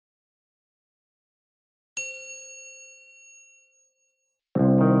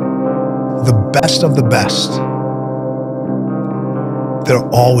the best of the best, they're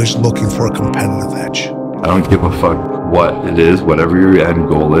always looking for a competitive edge. I don't give a fuck what it is, whatever your end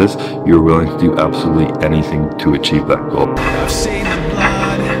goal is, you're willing to do absolutely anything to achieve that goal.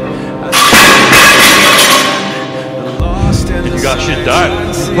 You got shit done.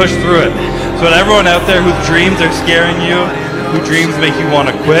 Push through it. So everyone out there whose dreams are scaring you, whose dreams make you want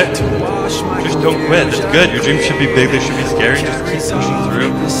to quit, just don't quit. It's good. Your dreams should be big. They should be scary. Just keep pushing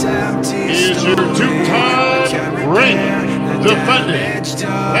through. Here's your two-time reigning, defending,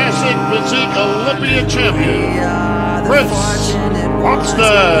 classic physique Olympia champion,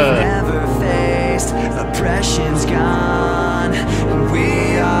 Bumstead. Oppression's gone.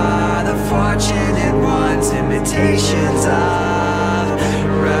 We are the fortunate ones, imitations of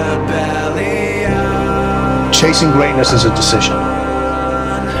rebellion. Chasing greatness is a decision.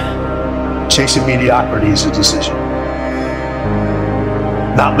 Chasing mediocrity is a decision.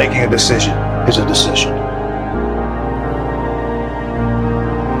 Not making a decision is a decision.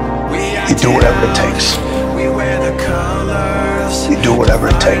 You do whatever it takes. We wear the colors. You do whatever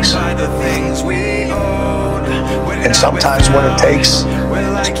it takes. And sometimes when it takes,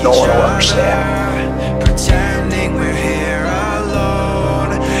 no one will understand. Pretending we're here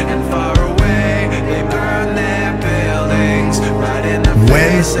alone and far away, they burn their buildings right in the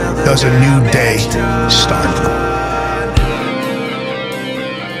When does a new day start?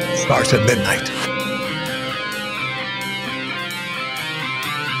 Starts at midnight.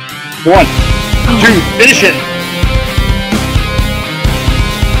 1, 2, finish it.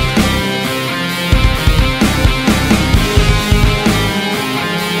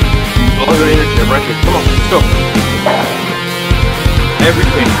 All your energy, right here. Come on, let's go.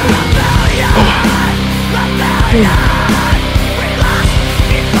 Everything.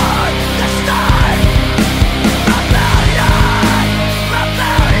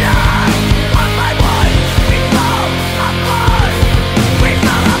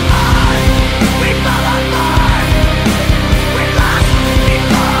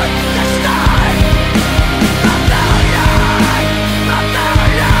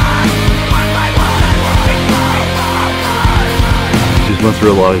 Went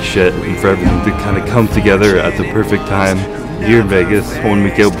through a lot of shit, and for everything to kind of come together at the perfect time here in Vegas, 1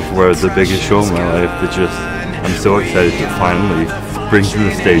 week out before the biggest show of my life, I'm so excited to finally bring to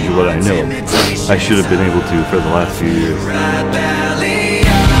the stage what I know I should have been able to for the last few years.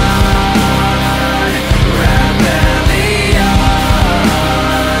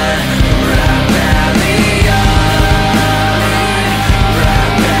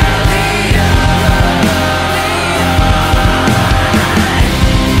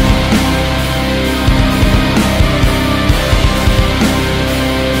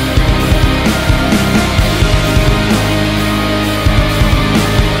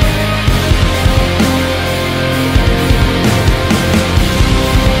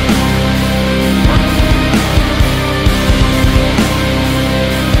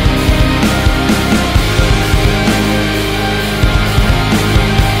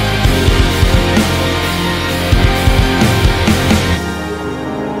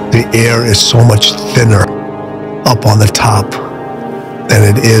 The air is so much thinner up on the top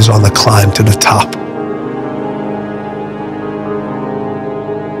than it is on the climb to the top.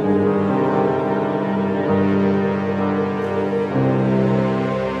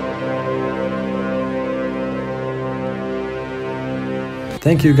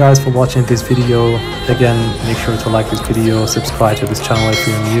 Thank you guys for watching this video. Again, make sure to like this video, subscribe to this channel if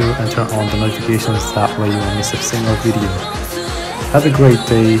you're new, and turn on the notifications, that way you won't miss a single video. Have a great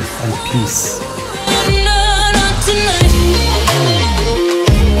day and peace.